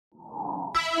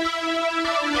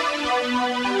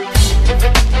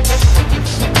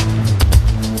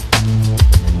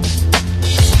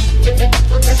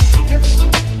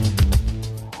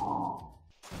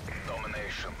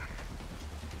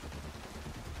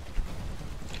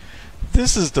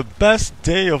This is the best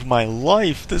day of my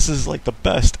life. This is like the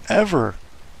best ever.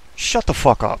 Shut the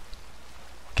fuck up.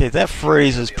 Okay, that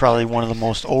phrase is probably one of the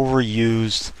most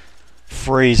overused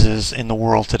phrases in the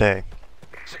world today.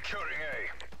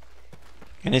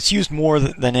 And it's used more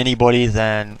than anybody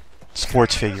than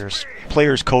sports figures.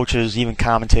 Players, coaches, even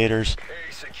commentators.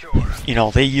 You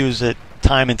know, they use it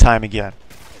time and time again.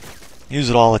 Use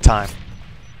it all the time.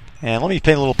 And let me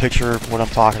paint a little picture of what I'm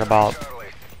talking about.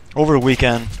 Over the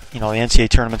weekend, you know, the NCAA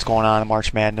tournament's going on in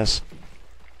March Madness.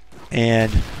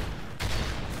 And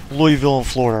Louisville and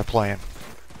Florida are playing.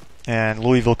 And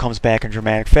Louisville comes back in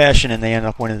dramatic fashion, and they end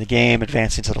up winning the game,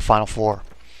 advancing to the Final Four.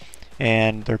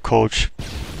 And their coach,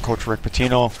 Coach Rick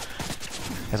Pitino,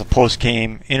 has a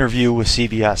post-game interview with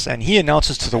CBS. And he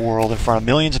announces to the world in front of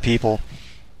millions of people,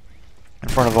 in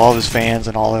front of all of his fans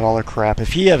and all that other crap,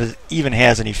 if he even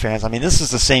has any fans. I mean, this is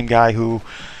the same guy who,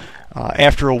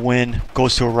 after a win,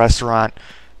 goes to a restaurant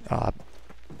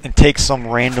and takes some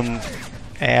random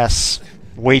ass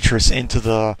waitress into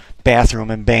the bathroom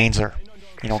and bangs her.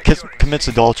 You know, commits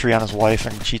adultery on his wife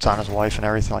and cheats on his wife and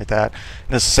everything like that.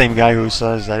 And this is the same guy who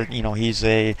says that, you know, he's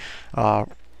a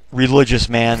religious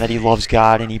man, that he loves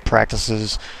God and he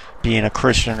practices being a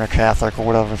Christian or Catholic or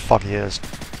whatever the fuck he is.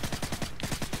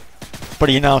 But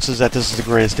he announces that this is the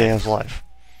greatest day of his life.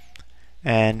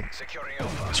 And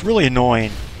it's really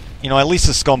annoying. You know, at least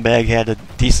the scumbag had the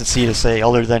decency to say,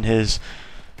 other than his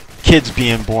kids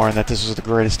being born, that this was the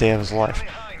greatest day of his life.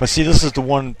 But see, this is the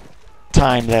one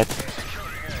time that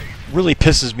really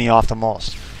pisses me off the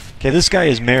most. Okay, this guy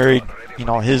is married. You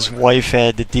know, his wife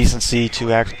had the decency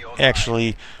to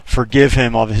actually forgive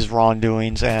him of his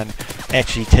wrongdoings and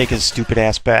actually take his stupid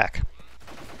ass back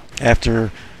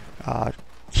after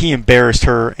he embarrassed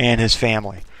her and his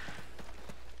family.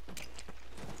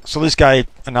 So this guy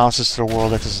announces to the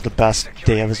world that this is the best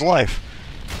day of his life.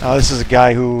 Now, this is a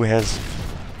guy who has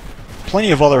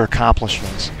plenty of other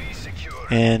accomplishments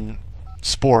in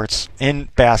sports, in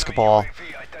basketball.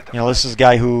 You know, this is a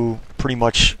guy who pretty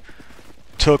much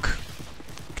took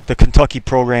the Kentucky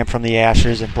program from the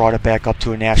ashes and brought it back up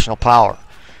to a national power.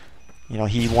 You know,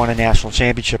 he won a national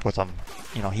championship with them.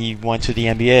 You know, he went to the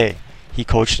NBA. He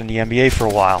coached in the NBA for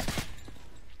a while.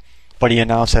 But he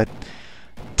announced that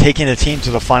taking the team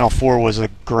to the Final Four was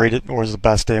the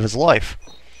best day of his life.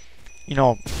 You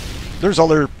know, there's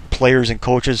other players and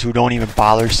coaches who don't even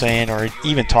bother saying or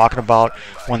even talking about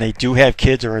when they do have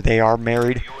kids or they are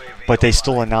married, but they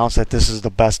still announce that this is the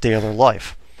best day of their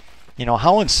life. You know,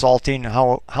 how insulting,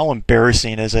 how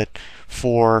embarrassing is it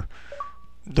for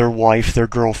their wife, their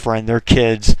girlfriend, their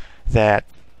kids, that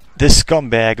this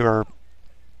scumbag, or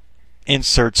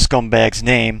insert scumbag's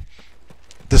name,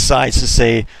 decides to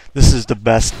say this is the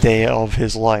best day of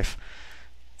his life.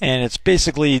 And it's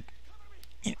basically,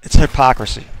 it's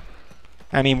hypocrisy.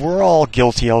 I mean, we're all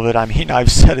guilty of it. I mean,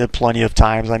 I've said it plenty of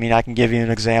times. I mean, I can give you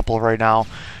an example right now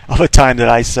of a time that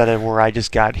I said it where I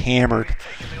just got hammered.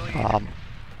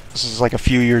 This is like a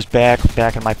few years back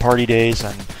in my party days,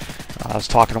 and I was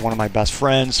talking to one of my best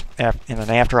friends in an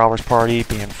after-hours party,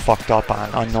 being fucked up on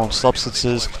unknown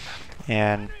substances,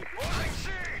 and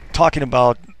talking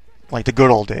about like the good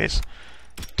old days.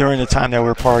 During the time that we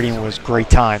were partying was great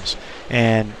times,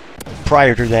 and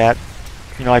prior to that,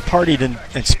 you know, I partied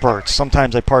in spurts.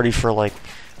 Sometimes I partied for like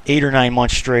 8 or 9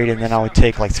 months straight, and then I would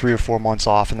take like 3 or 4 months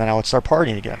off, and then I would start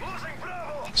partying again.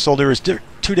 So there was two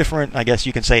different, I guess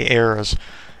you can say, eras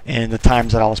in the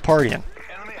times that I was partying.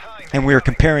 And we were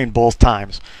comparing both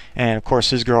times. And of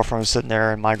course his girlfriend was sitting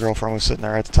there and my girlfriend was sitting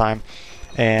there at the time.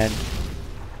 And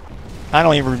I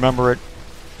don't even remember it,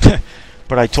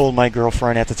 but I told my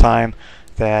girlfriend at the time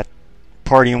that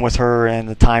partying with her and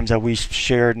the times that we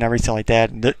shared and everything like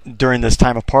that during this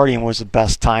time of partying was the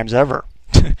best times ever.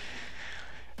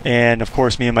 And of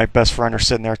course me and my best friend are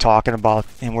sitting there talking about,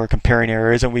 and we're comparing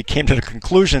areas, and we came to the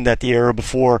conclusion that the era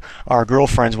before our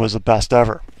girlfriends was the best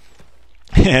ever.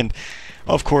 And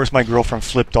of course my girlfriend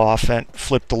flipped off and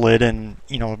flipped the lid, and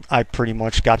you know, I pretty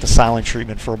much got the silent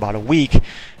treatment for about a week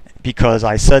because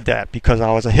I said that, because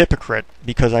I was a hypocrite,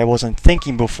 because I wasn't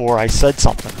thinking before I said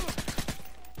something,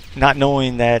 not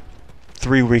knowing that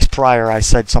 3 weeks prior I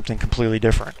said something completely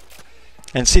different.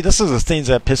 And see, this is the things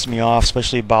that piss me off,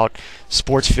 especially about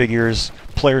sports figures,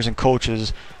 players and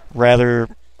coaches, rather,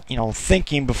 you know,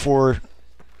 thinking before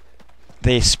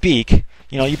they speak.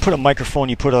 You know, you put a microphone,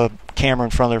 you put a camera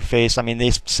in front of their face. I mean,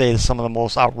 they say some of the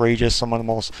most outrageous, some of the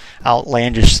most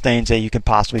outlandish things that you can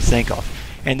possibly think of.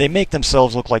 and they make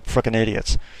themselves look like frickin'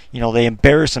 idiots. You know, they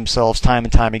embarrass themselves time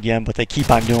and time again, but they keep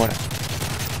on doing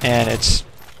it. And it's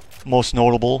most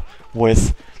notable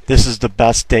with "This is the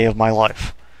best day of my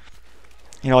life."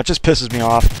 You know, it just pisses me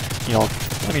off. You know,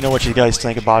 let me know what you guys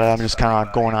think about it. I'm just kind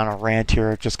of going on a rant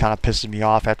here. It just kind of pisses me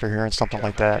off after hearing something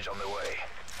like that.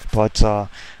 But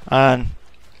on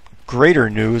greater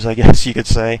news, I guess you could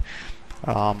say,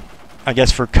 I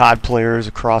guess for COD players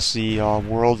across the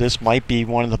world, this might be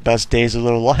one of the best days of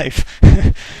their life.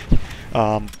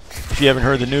 If you haven't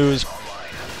heard the news,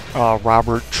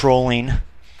 Robert Trolling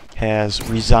has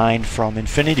resigned from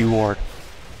Infinity Ward.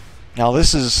 Now,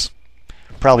 this is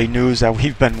probably news that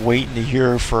we've been waiting to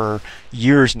hear for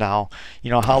years now.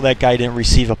 You know, how that guy didn't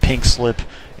receive a pink slip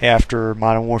after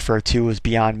Modern Warfare 2 is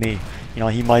beyond me. You know,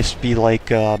 he might be like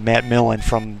Matt Millen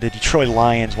from the Detroit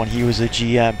Lions when he was a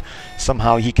GM.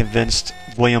 Somehow he convinced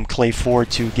William Clay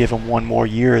Ford to give him one more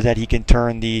year that he can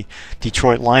turn the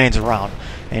Detroit Lions around.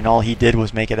 And all he did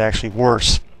was make it actually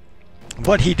worse.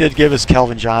 But he did give us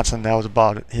Calvin Johnson. That was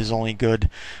about his only good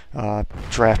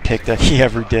draft pick that he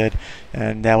ever did,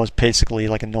 and that was basically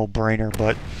like a no-brainer.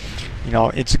 But you know,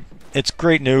 it's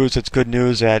great news. It's good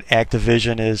news that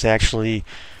Activision is actually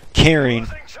caring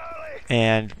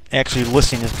and actually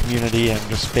listening to the community and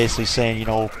just basically saying, you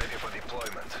know,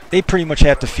 they pretty much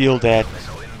have to feel that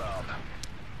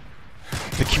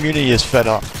the community is fed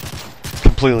up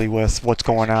completely with what's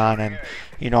going on. And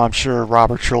you know, I'm sure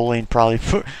Robert Trolling probably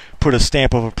put a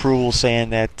stamp of approval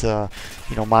saying that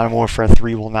you know, Modern Warfare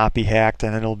 3 will not be hacked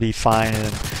and it'll be fine.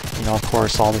 And you know, of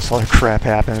course, all this other crap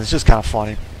happened. It's just kind of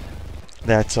funny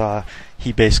that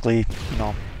he basically, you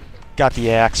know, got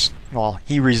the axe. Well,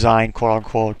 he resigned, quote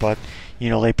unquote, but you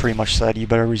know, they pretty much said, you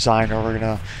better resign or we're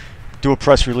gonna do a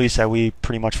press release that we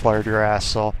pretty much fired your ass.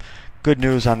 So good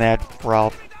news on that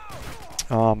route.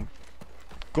 Going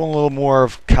a little more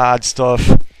of COD stuff.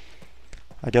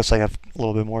 I guess I have a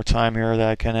little bit more time here that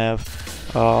I can have.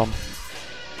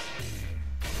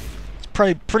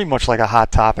 It's pretty much like a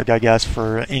hot topic, I guess,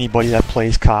 for anybody that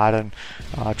plays COD, and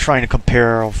trying to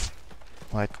compare of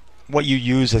like what you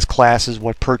use as classes,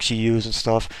 what perks you use and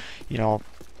stuff. You know,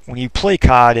 when you play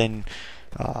COD, and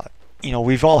you know,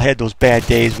 we've all had those bad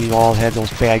days, we've all had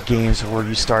those bad games where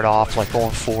you start off like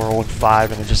 0-4,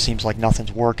 0-5, and it just seems like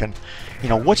nothing's working. You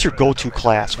know, what's your go-to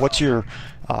class? What's your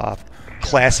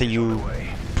class that you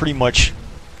pretty much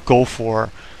go for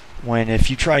when, if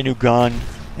you try a new gun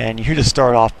and you just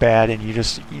start off bad and you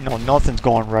just, you know, nothing's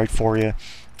going right for you,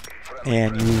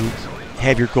 and you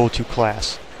have your go-to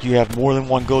class? Do you have more than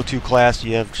one go-to class? Do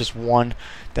you have just one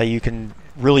that you can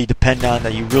really depend on,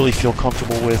 that you really feel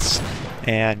comfortable with,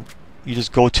 and you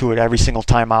just go to it every single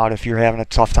time out if you're having a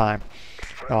tough time?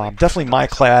 Definitely my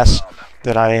class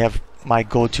that I have, my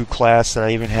go-to class, that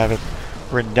I even have it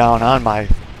written down on my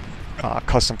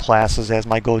custom classes as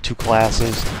my go-to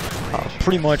classes.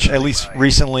 Pretty much, at least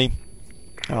recently,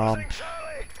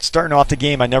 starting off the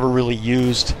game, I never really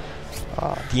used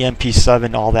the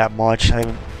MP7 all that much.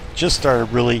 I just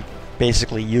started really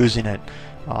basically using it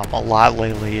a lot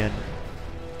lately, and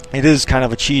it is kind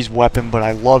of a cheese weapon, but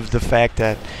I love the fact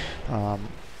that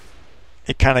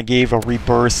it kind of gave a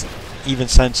rebirth. Even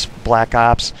since Black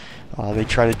Ops, they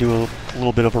try to do a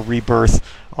little bit of a rebirth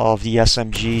of the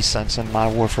SMG, since in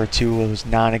Modern Warfare 2 it was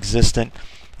non-existent.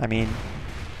 I mean,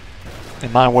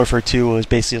 in Modern Warfare 2 it was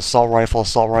basically assault rifle,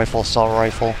 assault rifle, assault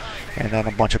rifle, and then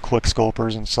a bunch of quick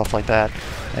scopers and stuff like that.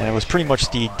 And it was pretty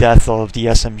much the death of the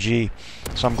SMG.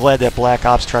 So I'm glad that Black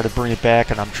Ops tried to bring it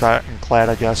back, and I'm glad,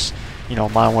 I guess, you know,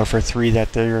 Modern Warfare 3,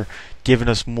 that they're giving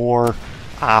us more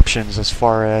options as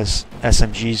far as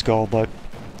SMGs go. But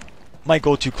my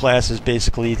go-to class is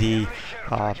basically the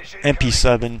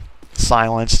MP7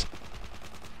 silenced.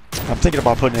 I'm thinking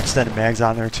about putting extended mags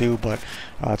on there too, but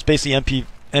it's basically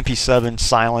MP7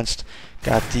 silenced.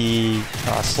 Got the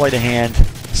sleight of hand,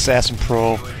 Assassin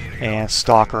Pro, and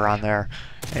Stalker on there,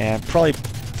 and probably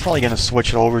gonna switch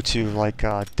it over to like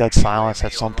Dead Silence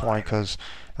at some point, because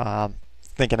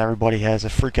thinking everybody has a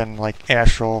freaking like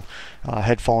Astral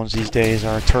headphones these days,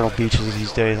 or Turtle Beaches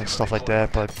these days and stuff like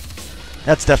that. But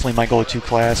that's definitely my go-to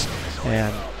class.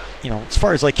 And you know, as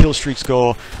far as like kill streaks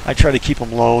go, I try to keep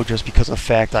them low, just because of the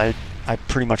fact I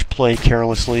pretty much play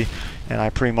carelessly, and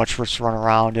I pretty much just run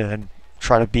around and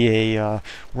try to be a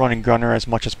running gunner as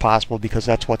much as possible, because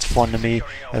that's what's fun to me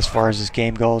as far as this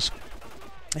game goes.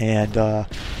 And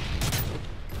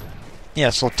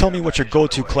yeah, so tell me what your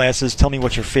go-to class is. Tell me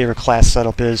what your favorite class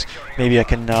setup is. Maybe I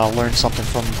can learn something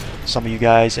from some of you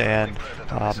guys, and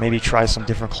maybe try some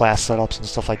different class setups and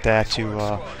stuff like that to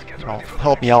you know,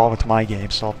 help me out with my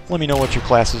game. So let me know what your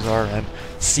classes are, and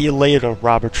see you later,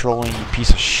 Robert Trolling, you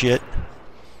piece of shit.